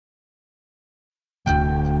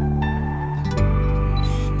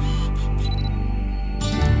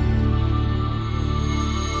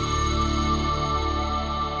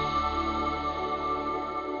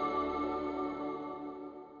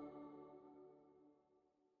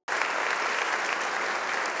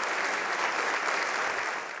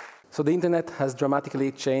So the internet has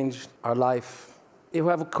dramatically changed our life. If we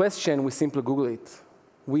have a question, we simply Google it.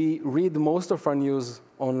 We read most of our news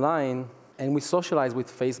online, and we socialize with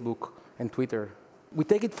Facebook and Twitter. We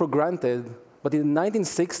take it for granted, but in the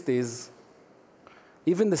 1960s,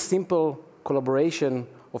 even the simple collaboration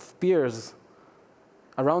of peers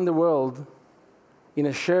around the world in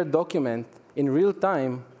a shared document in real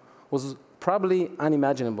time was probably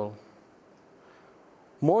unimaginable.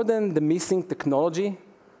 More than the missing technology,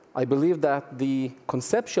 I believe that the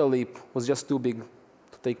conceptual leap was just too big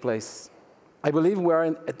to take place. I believe we are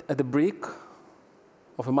at the brink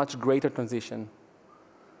of a much greater transition.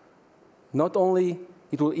 Not only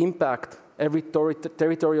it will impact every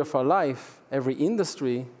territory of our life, every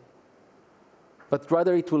industry, but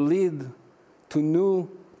rather it will lead to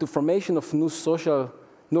formation of new social,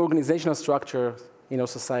 new organizational structures in our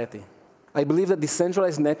society. I believe that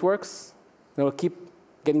decentralized networks, and I'll keep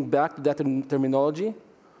getting back to that terminology,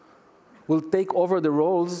 will take over the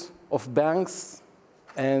roles of banks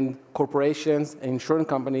and corporations and insurance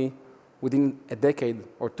companies within a decade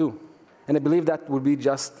or two. And I believe that will be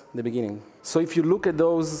just the beginning. So if you look at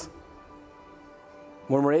those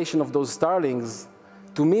murmuration of those starlings,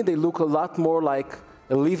 to me they look a lot more like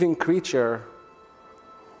a living creature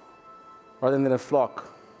rather than a flock.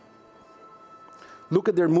 Look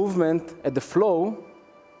at their movement, at the flow,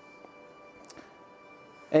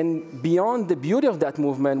 and beyond the beauty of that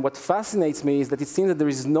movement, what fascinates me is that it seems that there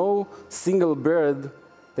is no single bird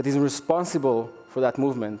that is responsible for that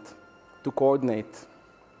movement to coordinate.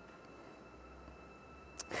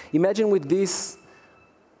 Imagine with these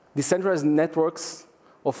decentralized networks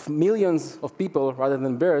of millions of people rather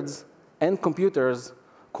than birds and computers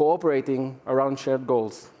cooperating around shared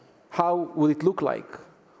goals. How would it look like?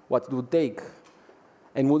 What it would take?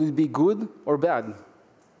 And would it be good or bad?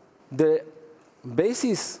 The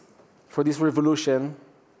basis for this revolution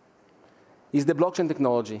is the blockchain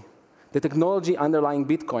technology, the technology underlying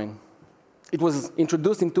Bitcoin. It was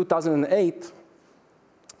introduced in 2008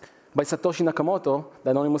 by Satoshi Nakamoto, the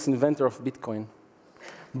anonymous inventor of Bitcoin.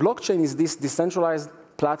 Blockchain is this decentralized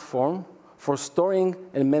platform for storing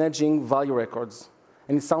and managing value records.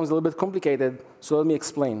 And it sounds a little bit complicated, so let me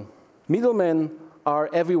explain. Middlemen are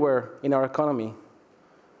everywhere in our economy.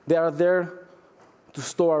 They are there to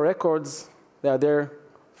store our records. They are there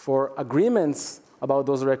for agreements about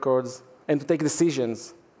those records and to take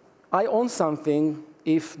decisions. I own something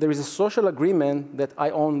if there is a social agreement that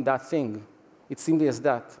I own that thing. It's simply as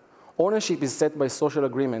that. Ownership is set by social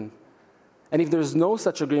agreement. And if there's no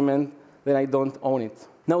such agreement, then I don't own it.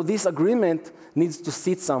 Now, this agreement needs to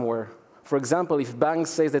sit somewhere. For example, if bank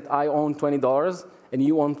says that I own $20 and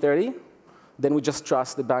you own 30, then we just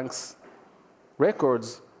trust the bank's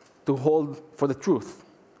records to hold for the truth.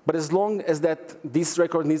 But as long as this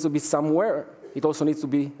record needs to be somewhere, it also needs to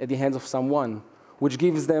be at the hands of someone, which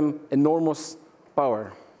gives them enormous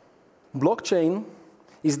power. Blockchain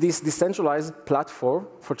is this decentralized platform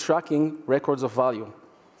for tracking records of value.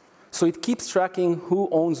 So it keeps tracking who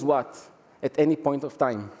owns what at any point of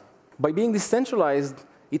time. By being decentralized,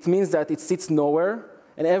 it means that it sits nowhere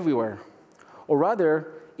and everywhere. Or rather,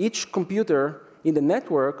 each computer in the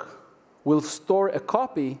network will store a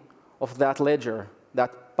copy of that ledger, that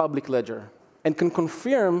public ledger, and can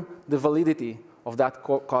confirm the validity of that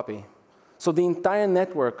copy. So the entire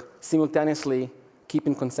network simultaneously keeps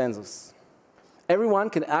in consensus. Everyone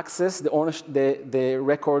can access the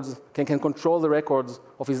records, can control the records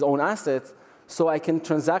of his own assets, so I can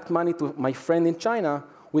transact money to my friend in China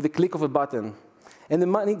with a click of a button. And the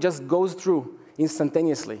money just goes through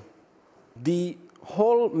instantaneously. The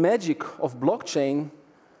whole magic of blockchain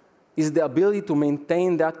is the ability to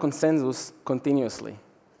maintain that consensus continuously.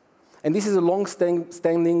 And this is a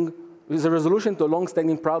resolution to a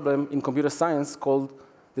long-standing problem in computer science called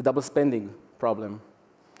the double spending problem.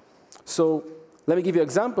 So let me give you an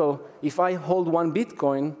example. If I hold one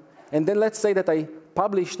Bitcoin, and then let's say that I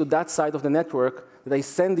publish to that side of the network that I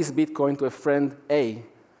send this Bitcoin to a friend A.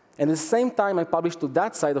 And at the same time, I publish to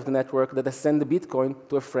that side of the network that I send the Bitcoin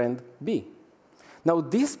to a friend B. Now,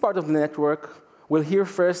 this part of the network will hear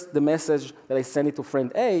first the message that I send it to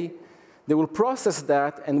friend A. They will process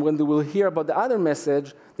that, and when they will hear about the other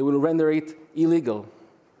message, they will render it illegal.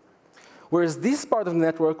 Whereas this part of the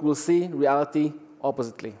network will see reality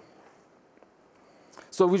oppositely.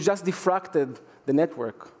 So we just diffracted the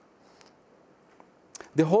network.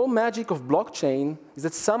 The whole magic of blockchain is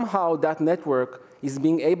that somehow that network is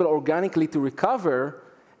being able organically to recover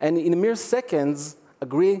and in mere seconds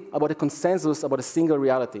agree about a consensus about a single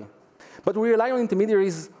reality. But we rely on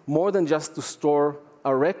intermediaries more than just to store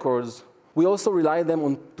our records. We also rely on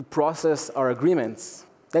them to process our agreements.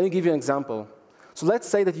 Let me give you an example. So let's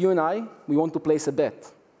say that you and I, we want to place a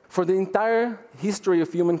bet. For the entire history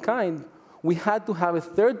of humankind, we had to have a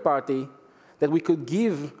third party that we could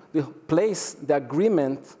place the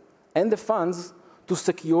agreement and the funds to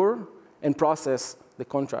secure and process the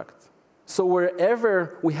contract. So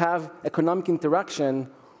wherever we have economic interaction,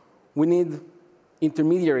 we need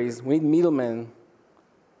intermediaries, we need middlemen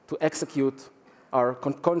to execute our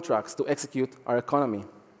contracts, to execute our economy.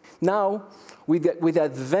 Now, with the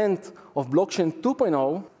advent of blockchain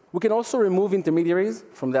 2.0, we can also remove intermediaries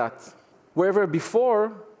from that. Wherever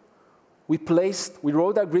before, we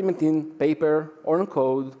wrote the agreement in paper or in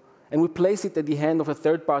code, and we place it at the hand of a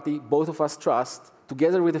third party both of us trust,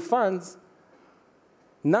 together with the funds.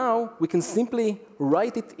 Now, we can simply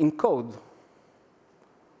write it in code.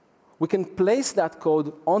 We can place that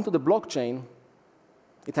code onto the blockchain.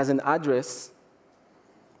 It has an address.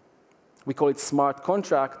 We call it smart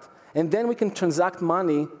contract. And then we can transact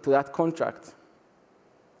money to that contract.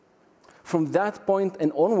 From that point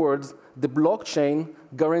and onwards, the blockchain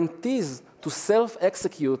guarantees to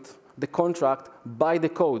self-execute the contract by the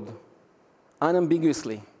code,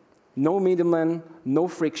 unambiguously. No middleman, no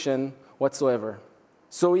friction whatsoever.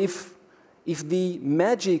 So if the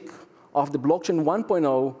magic of the blockchain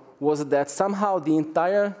 1.0 was that somehow the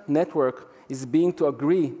entire network is to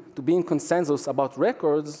agree to be in consensus about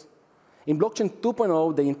records, in blockchain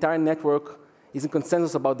 2.0, the entire network is in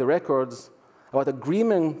consensus about the records, about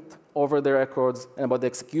agreement over the records, and about the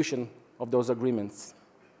execution of those agreements.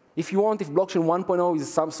 If blockchain 1.0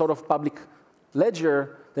 is some sort of public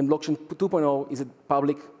ledger, then blockchain 2.0 is a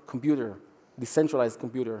public computer, decentralized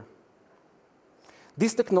computer.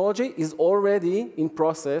 This technology is already in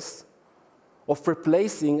process of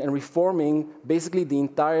replacing and reforming basically the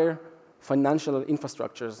entire financial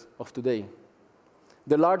infrastructures of today.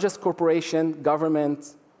 The largest corporation,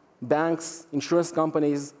 government, banks, insurance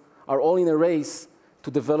companies are all in a race to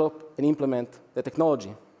develop and implement the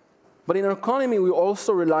technology. But in our economy, we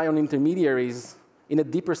also rely on intermediaries in a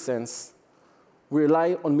deeper sense. We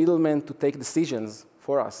rely on middlemen to take decisions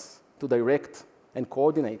for us, to direct and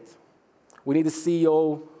coordinate. We need a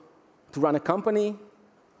CEO to run a company.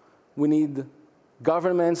 We need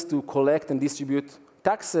governments to collect and distribute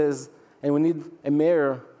taxes. And we need a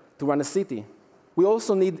mayor to run a city. We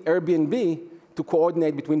also need Airbnb to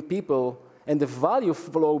coordinate between people and the value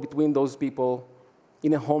flow between those people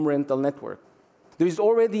in a home rental network. There is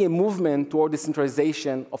already a movement toward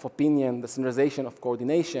decentralization of opinion, decentralization of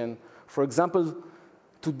coordination. For example,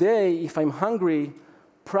 today, if I'm hungry,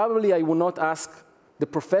 probably I will not ask the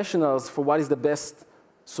professionals for what is the best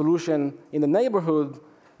solution in the neighborhood,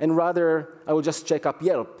 and rather I will just check up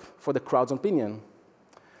Yelp for the crowd's opinion.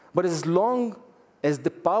 But as long as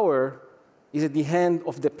the power is at the hand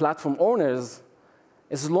of the platform owners,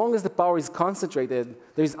 as long as the power is concentrated,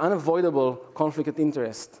 there is unavoidable conflict of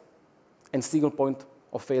interest and single point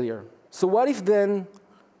of failure. So what if then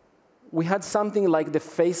we had something like the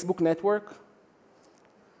Facebook network,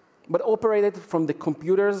 but operated from the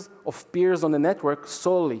computers of peers on the network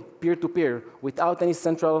solely, peer-to-peer, without any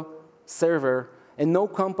central server, and no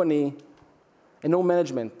company, and no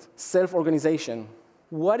management, self-organization?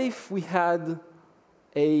 What if we had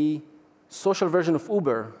a social version of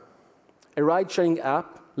Uber, a ride-sharing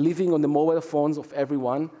app living on the mobile phones of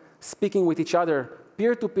everyone, speaking with each other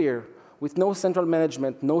peer-to-peer, with no central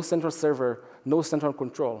management, no central server, no central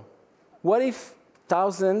control? What if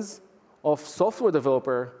thousands of software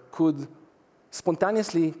developers could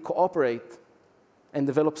spontaneously cooperate and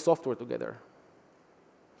develop software together?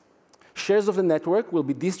 Shares of the network will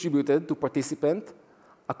be distributed to participants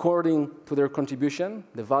according to their contribution,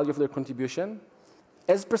 the value of their contribution,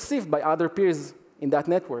 as perceived by other peers in that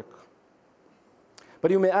network.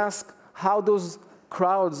 But you may ask, how those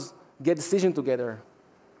crowds get decisions together?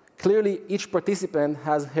 Clearly, each participant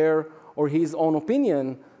has her or his own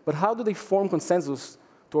opinion, but how do they form consensus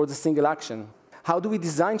towards a single action? How do we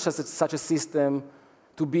design such a system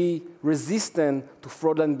to be resistant to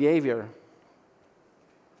fraudulent behavior?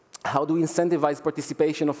 How do we incentivize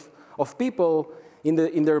participation of people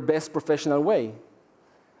in their best professional way?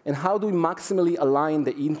 And how do we maximally align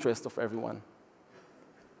the interests of everyone?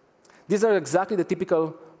 These are exactly the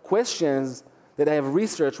typical questions that I have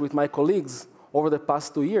researched with my colleagues over the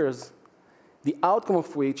past 2 years, the outcome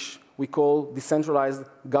of which we call decentralized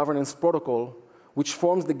governance protocol, which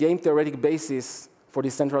forms the game theoretic basis for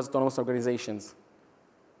decentralized autonomous organizations.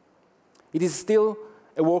 It is still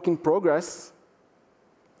a work in progress,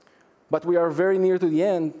 but we are very near to the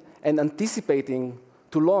end and anticipating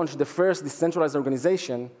to launch the first decentralized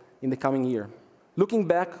organization in the coming year. Looking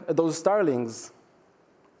back at those starlings,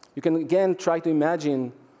 you can again try to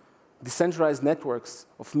imagine decentralized networks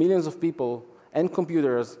of millions of people and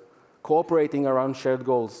computers cooperating around shared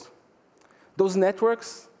goals. Those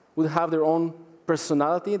networks will have their own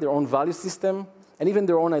personality, their own value system, and even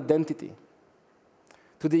their own identity.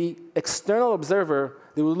 To the external observer,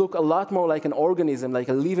 they will look a lot more like an organism, like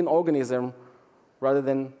a living organism, rather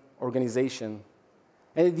than organization.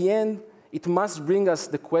 And at the end, it must bring us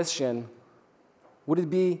the question, would it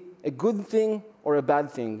be a good thing or a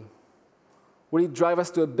bad thing? Will it drive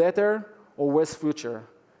us to a better or worse future?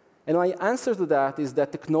 And my answer to that is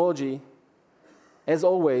that technology, as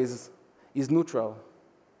always, is neutral.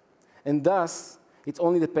 And thus, it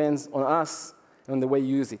only depends on us and on the way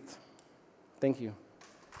you use it. Thank you.